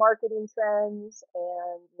marketing trends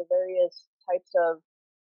and the various types of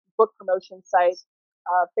book promotion sites,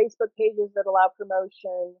 Facebook pages that allow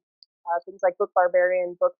promotion, things like Book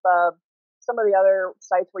Barbarian, BookBub, some of the other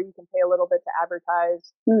sites where you can pay a little bit to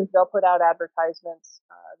advertise. They'll put out advertisements.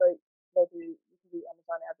 You can do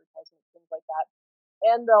Amazon advertisements, things like that.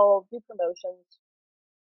 And they'll do promotions.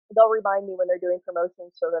 They'll remind me when they're doing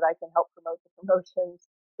promotions so that I can help promote the promotions.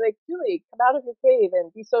 Like, Julie, come out of your cave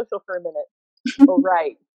and be social for a minute. Oh,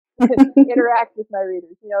 right. Interact with my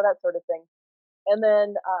readers, you know, that sort of thing. And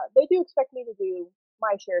then they do expect me to do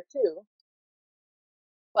my share too,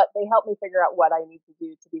 but they help me figure out what I need to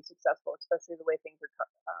do to be successful, especially the way things are,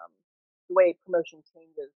 the way promotion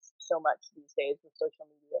changes so much these days with social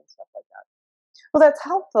media and stuff like that. Well, that's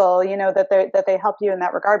helpful, you know, that they help you in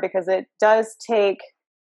that regard, because it does take,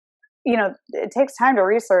 you know, it takes time to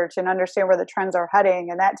research and understand where the trends are heading,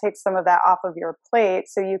 and that takes some of that off of your plate,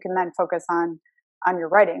 so you can then focus on your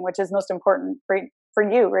writing, which is most important for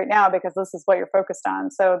you right now, because this is what you're focused on.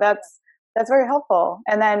 So that's very helpful.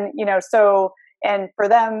 And then, you know, and for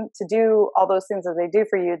them to do all those things that they do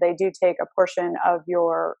for you, they do take a portion of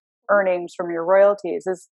your earnings from your royalties.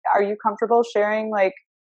 Are you comfortable sharing like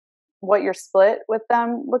what your split with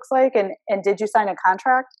them looks like? And did you sign a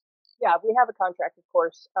contract? Yeah, we have a contract, of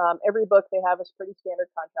course. Every book they have is pretty standard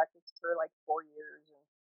contract. It's for like 4 years.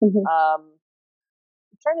 And, I'm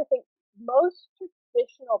trying to think. Most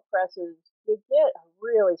traditional presses, they get a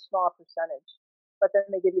really small percentage, but then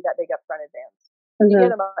they give you that big upfront advance. You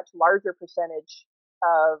get a much larger percentage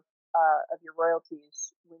of your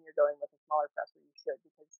royalties when you're going with a smaller press, or you should,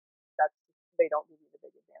 because they don't give you the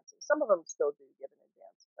big advances. Some of them still do give an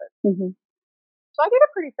advance, but so I get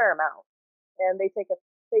a pretty fair amount, and they take a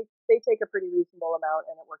pretty reasonable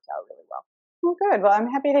amount, and it works out really well. Well, good. Well, I'm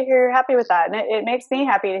happy to hear you're happy with that. And it makes me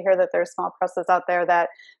happy to hear that there's small presses out there that,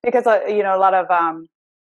 because, you know, a lot of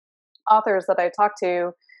authors that I talk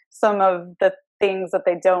to, some of the things that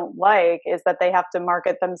they don't like is that they have to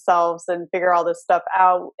market themselves and figure all this stuff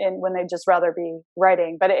out, and when they just rather be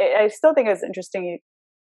writing. But I still think it's interesting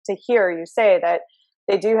to hear you say that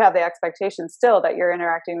they do have the expectation still that you're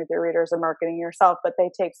interacting with your readers and marketing yourself, but they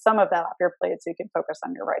take some of that off your plate so you can focus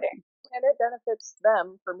on your writing. And it benefits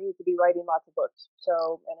them for me to be writing lots of books.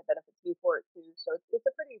 So, and it benefits me for it too. So it's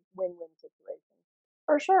a pretty win-win situation.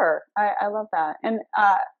 For sure. I love that. And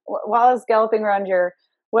while I was galloping around your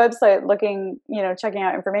website, looking, you know, checking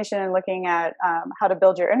out information and looking at how to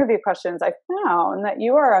build your interview questions, I found that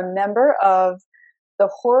you are a member of the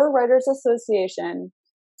Horror Writers Association,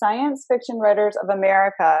 Science Fiction Writers of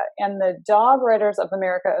America, and the Dog Writers of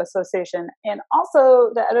America Association, and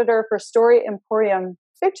also the editor for Story Emporium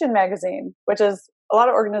Fiction Magazine, which is a lot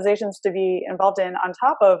of organizations to be involved in on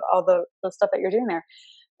top of all the stuff that you're doing there.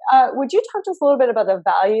 Would you talk to us a little bit about the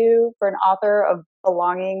value for an author of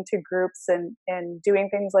belonging to groups and doing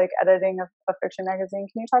things like editing a fiction magazine?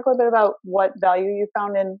 Can you talk a little bit about what value you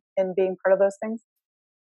found in being part of those things?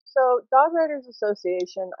 So, Dog Writers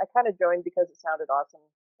Association, I kind of joined because it sounded awesome.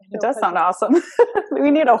 It does sound awesome.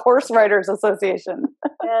 We need a horse writers association.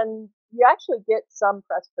 And you actually get some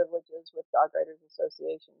press privileges with Dog Writers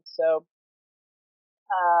Association. So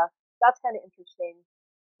that's kind of interesting.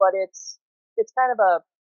 But it's kind of a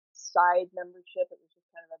side membership. It was just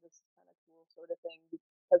kind of this kind of cool sort of thing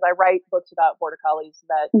because I write books about border collies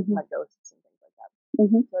that hunt ghosts and things like that.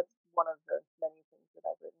 So that's one of the many things that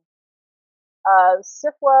I've written.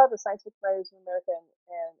 SIFWA, the Science Fiction Writers of America,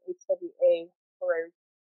 and HWA,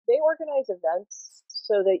 they organize events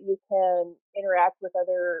so that you can interact with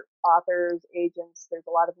other authors, agents. There's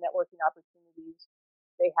a lot of networking opportunities.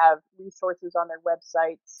 They have resources on their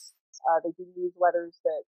websites. They do newsletters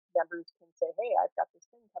that members can say, hey, I've got this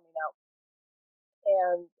thing coming out.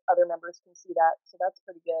 And other members can see that. So that's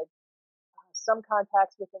pretty good. Some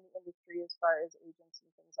contacts within the industry as far as agents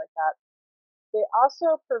and things like that. They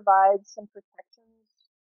also provide some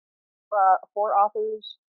protections for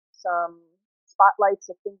authors, some spotlights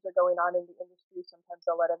if things are going on in the industry. Sometimes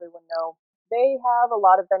they'll let everyone know. They have a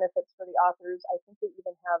lot of benefits for the authors. I think they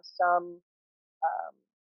even have some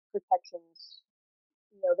protections.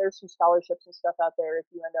 There's some scholarships and stuff out there if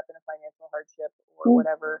you end up in a financial hardship or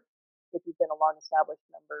whatever. If you've been a long established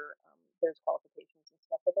member, there's qualifications and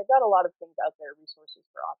stuff. But they've got a lot of things out there, resources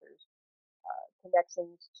for authors,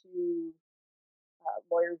 connections to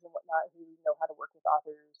lawyers and whatnot who know how to work with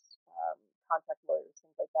authors, contract lawyers,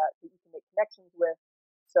 things like that you can make connections with.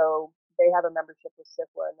 So they have a membership with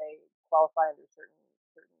SIFWA and they qualify under certain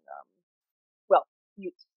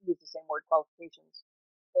use the same word, qualifications,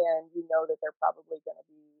 and you know that they're probably going to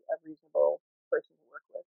be a reasonable person to work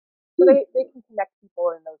with. So they can connect people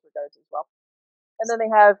in those regards as well. And then they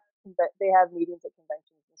have meetings at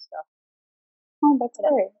conventions and stuff. Oh, that's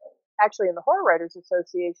great. Actually, in the Horror Writers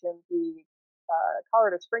Association, the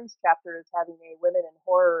Colorado Springs chapter is having a Women in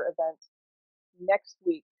Horror event next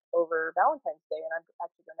week over Valentine's Day, and I'm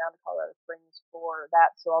actually going down to Colorado Springs for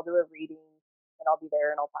that. So I'll do a reading, and I'll be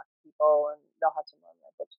there, and I'll talk to people, and they'll have some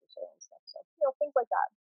books for sale and stuff. So things like that.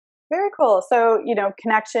 Very cool. So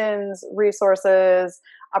connections, resources,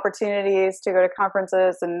 opportunities to go to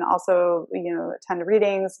conferences, and also attend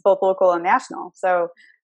readings, both local and national. So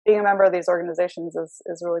being a member of these organizations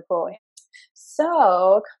is really cool. So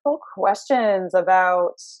a couple questions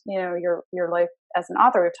about your life as an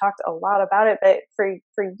author. We've talked a lot about it, but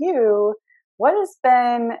for you, what has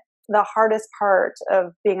been the hardest part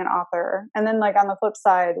of being an author? And then on the flip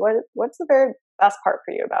side, what's the very best part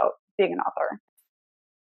for you about being an author?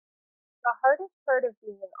 The hardest part of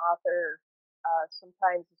being an author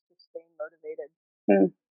sometimes is just staying motivated.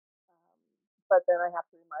 But then I have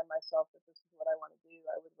to remind myself that this is what I want to do.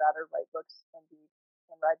 I would rather write books and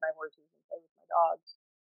ride my horses and play with my dogs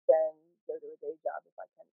than go to a day job if I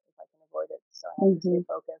can avoid it. So I have to stay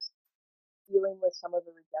focused. Dealing with some of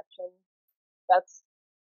the rejection, that's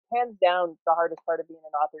hands down the hardest part of being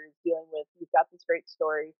an author, is dealing with, you've got this great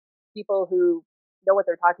story, people who know what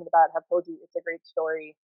they're talking about have told you it's a great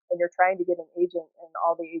story, and you're trying to get an agent, and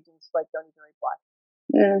all the agents don't even reply.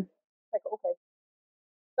 Okay.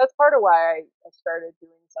 That's part of why I started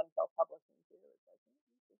doing some self-publishing too. It's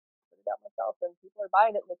put it out myself, and people are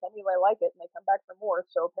buying it, and they tell me I like it, and they come back for more.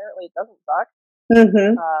 So apparently, it doesn't suck.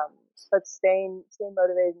 But staying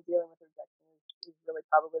motivated and dealing with rejection is really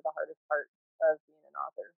probably the hardest part of being an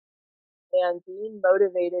author. And being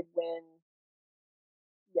motivated when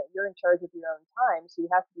you're in charge of your own time, so you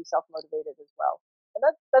have to be self-motivated as well. And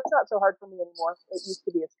that's not so hard for me anymore. It used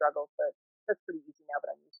to be a struggle, but that's pretty easy now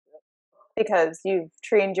that I'm used to it. Because you've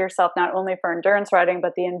trained yourself not only for endurance writing,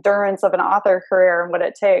 but the endurance of an author career and what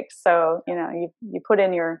it takes. So, you put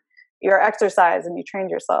in your exercise and you trained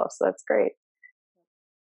yourself. So that's great.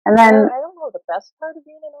 And then I don't know the best part of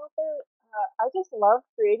being an author. I just love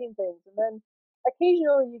creating things. And then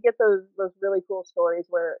occasionally you get those really cool stories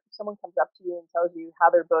where someone comes up to you and tells you how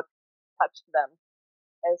their book touched them.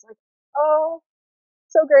 And it's like, oh,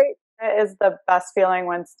 so great. It is the best feeling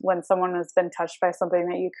when someone has been touched by something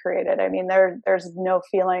that you created. I mean, there's no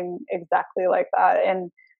feeling exactly like that.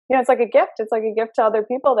 And, it's like a gift. It's like a gift to other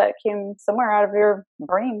people that came somewhere out of your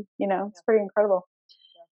brain. It's pretty incredible.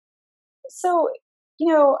 Yeah. So,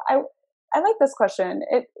 I like this question.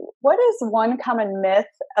 What is one common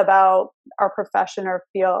myth about our profession or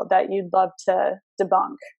field that you'd love to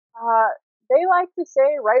debunk? They like to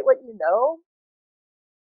say, write what you know.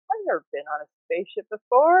 I've never been on a spaceship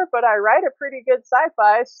before, but I write a pretty good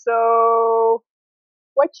sci-fi, so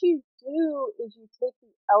what you do is you take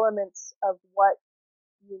the elements of what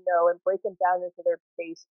you know and break them down into their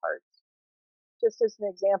base parts. Just as an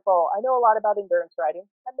example, I know a lot about endurance riding.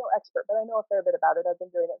 I'm no expert, but I know a fair bit about it. I've been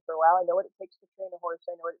doing it for a while. I know what it takes to train a horse.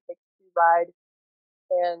 I know what it takes to ride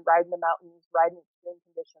and ride in the mountains, ride in extreme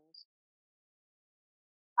conditions.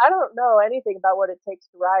 I don't know anything about what it takes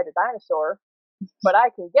to ride a dinosaur, but I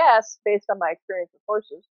can guess based on my experience with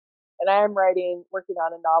horses. And I am working on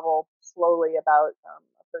a novel slowly about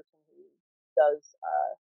a person who does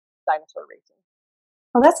dinosaur racing.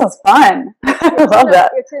 Oh, that sounds fun. I love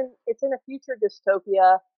that. It's in a future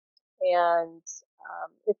dystopia, and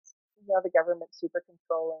it's the government's super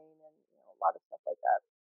controlling and a lot of stuff like that.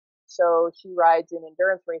 So she rides in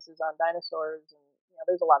endurance races on dinosaurs, and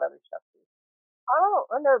there's a lot of other stuff too.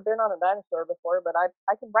 I've never been on a dinosaur before, but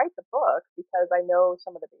I can write the book because I know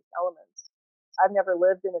some of the base elements. I've never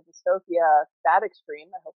lived in a dystopia that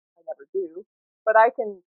extreme. I hope I never do, but I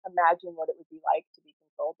can imagine what it would be like to be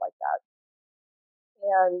controlled like that.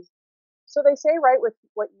 And so they say write with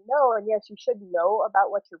what you know, and yes, you should know about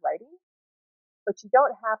what you're writing, but you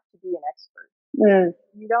don't have to be an expert. Mm.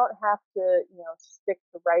 You don't have to, stick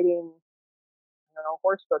to writing,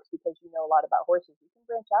 horse books because you know a lot about horses. You can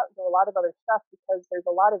branch out and do a lot of other stuff because there's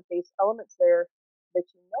a lot of base elements there that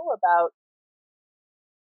you know about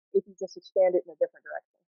if you just expand it in a different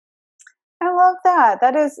direction. I love that.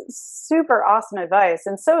 That is super awesome advice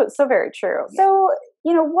and so very true. Yeah. So,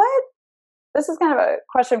 what this is kind of a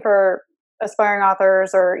question for aspiring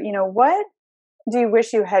authors, or what do you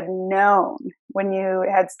wish you had known when you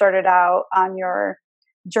had started out on your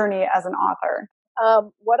journey as an author?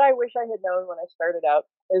 What I wish I had known when I started out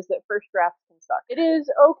is that first drafts can suck. It is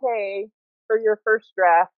okay for your first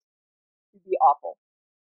draft to be awful.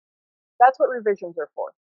 That's what revisions are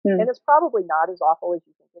for. And it's probably not as awful as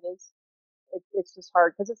you think it is. It's just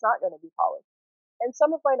hard because it's not going to be polished. And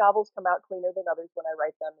some of my novels come out cleaner than others when I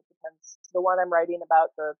write them. It depends. The one I'm writing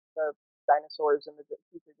about, the dinosaurs and the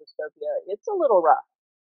future dystopia, it's a little rough.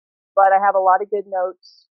 But I have a lot of good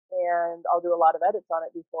notes, and I'll do a lot of edits on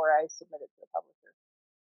it before I submit it to the publisher.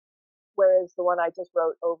 Whereas the one I just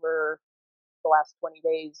wrote over the last 20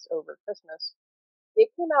 days over Christmas,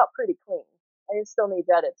 it came out pretty clean. It still needs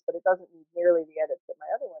edits, but it doesn't need nearly the edits that my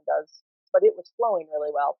other one does. But it was flowing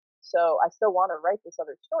really well. So I still want to write this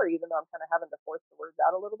other story, even though I'm kind of having to force the words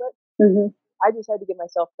out a little bit. Mm-hmm. I just had to give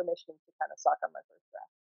myself permission to kind of suck on my first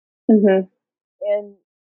draft. Mm-hmm. And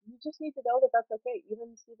you just need to know that that's okay.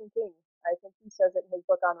 Even Stephen King, I think he says it in his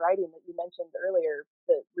book on writing that you mentioned earlier,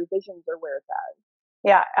 that revisions are where it's at.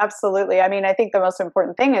 Yeah, absolutely. I mean, I think the most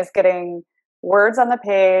important thing is getting words on the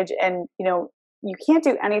page, and you can't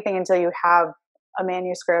do anything until you have a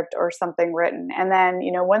manuscript or something written. And then,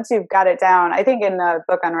 once you've got it down, I think in the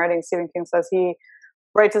book on writing, Stephen King says he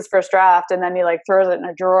writes his first draft and then he throws it in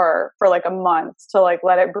a drawer for a month to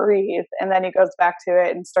let it breathe, and then he goes back to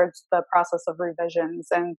it and starts the process of revisions.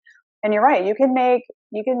 And you're right, you can make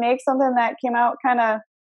something that came out kind of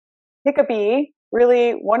hiccupy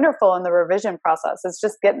really wonderful in the revision process. It's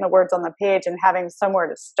just getting the words on the page and having somewhere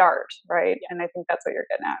to start, right? Yeah. And I think that's what you're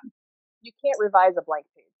getting at. You can't revise a blank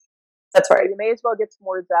page. That's right. So you may as well get some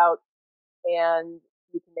words out, and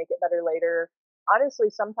you can make it better later. Honestly,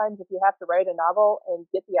 sometimes if you have to write a novel and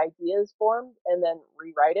get the ideas formed and then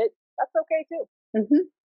rewrite it, that's okay too. Mm-hmm.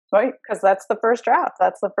 Right, because that's the first draft.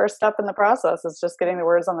 That's the first step in the process. Is just getting the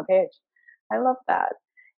words on the page. I love that.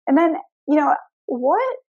 And then,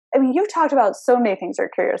 you've talked about so many things you're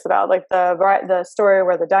curious about, like the story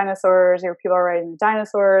where the dinosaurs, your people are writing the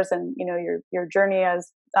dinosaurs, and your journey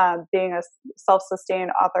as being a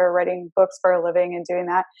self-sustained author, writing books for a living and doing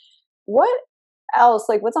that. What else?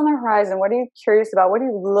 What's on the horizon? What are you curious about? What are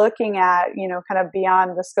you looking at? Kind of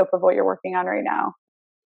beyond the scope of what you're working on right now.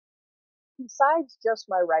 Besides just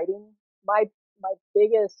my writing, my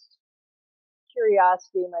biggest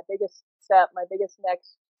curiosity, my biggest step, my biggest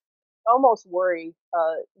next almost worry,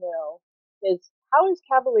 is how is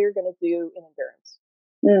Cavalier going to do in endurance?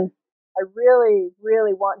 I really,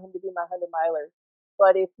 really want him to be my 100-miler,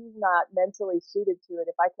 but if he's not mentally suited to it,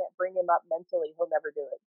 if I can't bring him up mentally, he'll never do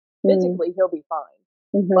it. Physically, he'll be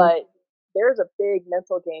fine, but there's a big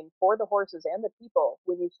mental game for the horses and the people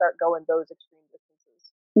when you start going those extreme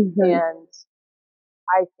distances. And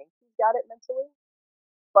I think he's got it mentally,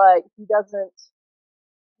 but he doesn't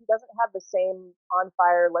have the same on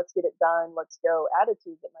fire, let's get it done, let's go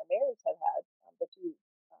attitude that my mares have had, the two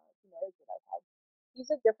mares that I've had.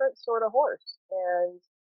 He's a different sort of horse, and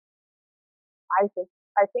I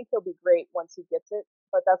think he'll be great once he gets it.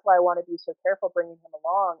 But that's why I want to be so careful bringing him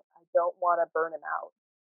along. I don't want to burn him out,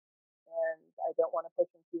 and I don't want to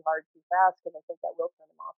push him too hard, too fast, because I think that will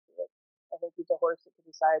turn him off to it. I think he's a horse that could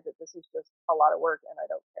decide that this is just a lot of work and I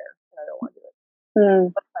don't care and I don't want to do it.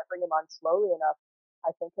 But if I bring him on slowly enough,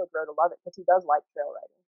 I think he'll grow to love it because he does like trail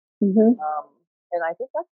riding. And I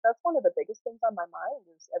think that's one of the biggest things on my mind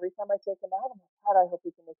is every time I take him out, I'm like, God, I hope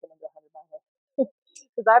we can make him into a 100-miler.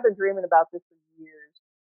 Because I've been dreaming about this for years.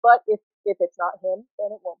 But if it's not him,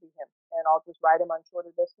 then it won't be him. And I'll just ride him on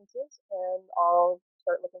shorter distances, and I'll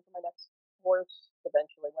start looking for my next horse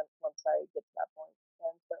eventually once I get to that point,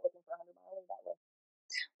 and start looking for 100-miling that way.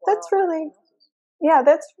 That's really, yeah,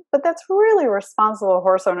 that's really responsible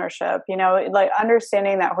horse ownership. You know, like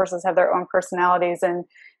understanding that horses have their own personalities, and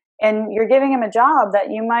you're giving him a job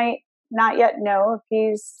that you might not yet know if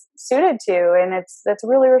he's suited to, and that's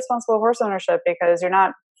really responsible horse ownership because you're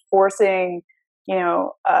not forcing, you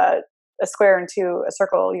know, a square into a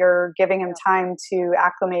circle. You're giving him time to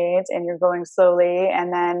acclimate, and you're going slowly,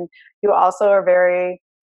 and then you also are very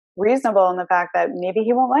reasonable in the fact that maybe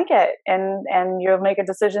he won't like it, and you'll make a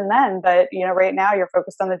decision then. But you know, right now you're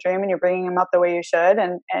focused on the dream, and you're bringing him up the way you should,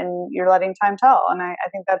 and you're letting time tell. And I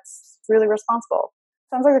think that's really responsible.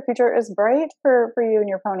 Sounds like the future is bright for you and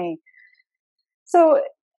your pony. So,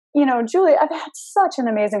 you know, Julie, I've had such an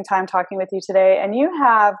amazing time talking with you today, and you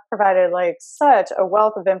have provided like such a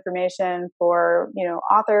wealth of information for, you know,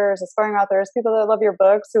 authors, aspiring authors, people that love your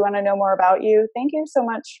books, who want to know more about you. Thank you so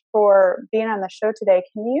much for being on the show today.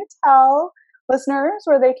 Can you tell listeners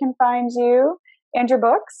where they can find you and your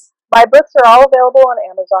books? My books are all available on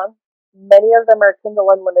Amazon. Many of them are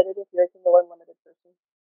Kindle Unlimited if you're a Kindle Unlimited person.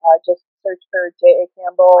 Just search for J.A.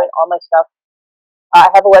 Campbell and all my stuff. I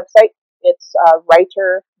have a website. It's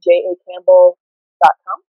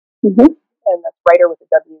writerjacampbell.com. And that's writer with a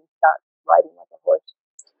W, not riding like a horse.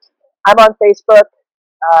 I'm on Facebook.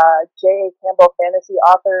 J.A. Campbell Fantasy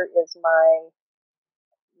Author is my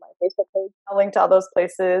Facebook page. I'll link to all those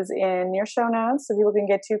places in your show notes so people can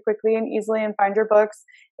get to you quickly and easily and find your books.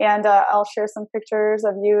 And I'll share some pictures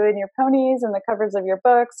of you and your ponies and the covers of your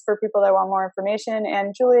books for people that want more information.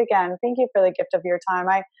 And Julie, again, thank you for the gift of your time.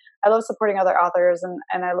 I love supporting other authors,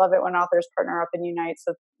 and I love it when authors partner up and unite.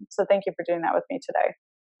 So thank you for doing that with me today.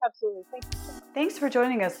 Absolutely. Thank you. Thanks for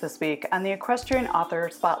joining us this week on the Equestrian Author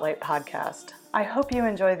Spotlight podcast. I hope you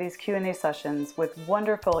enjoy these Q&A sessions with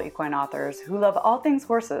wonderful equine authors who love all things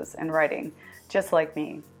horses and riding, just like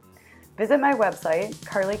me. Visit my website,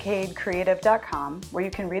 carlycadecreative.com, where you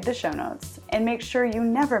can read the show notes, and make sure you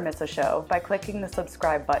never miss a show by clicking the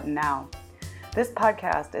subscribe button now. This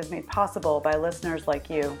podcast is made possible by listeners like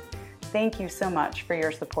you. Thank you so much for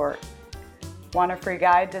your support. Want a free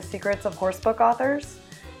guide to secrets of horsebook authors?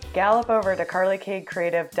 Gallop over to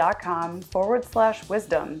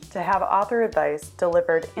carlycadecreative.com/wisdom to have author advice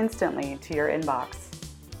delivered instantly to your inbox.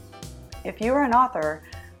 If you are an author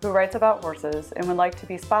who writes about horses and would like to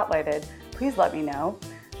be spotlighted, please let me know.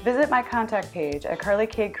 Visit my contact page at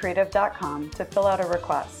carlycadecreative.com to fill out a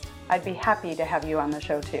request. I'd be happy to have you on the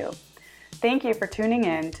show too. Thank you for tuning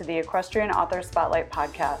in to the Equestrian Author Spotlight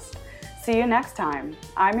podcast. See you next time.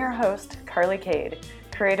 I'm your host, Carly Cade.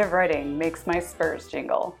 Creative writing makes my spurs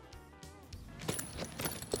jingle.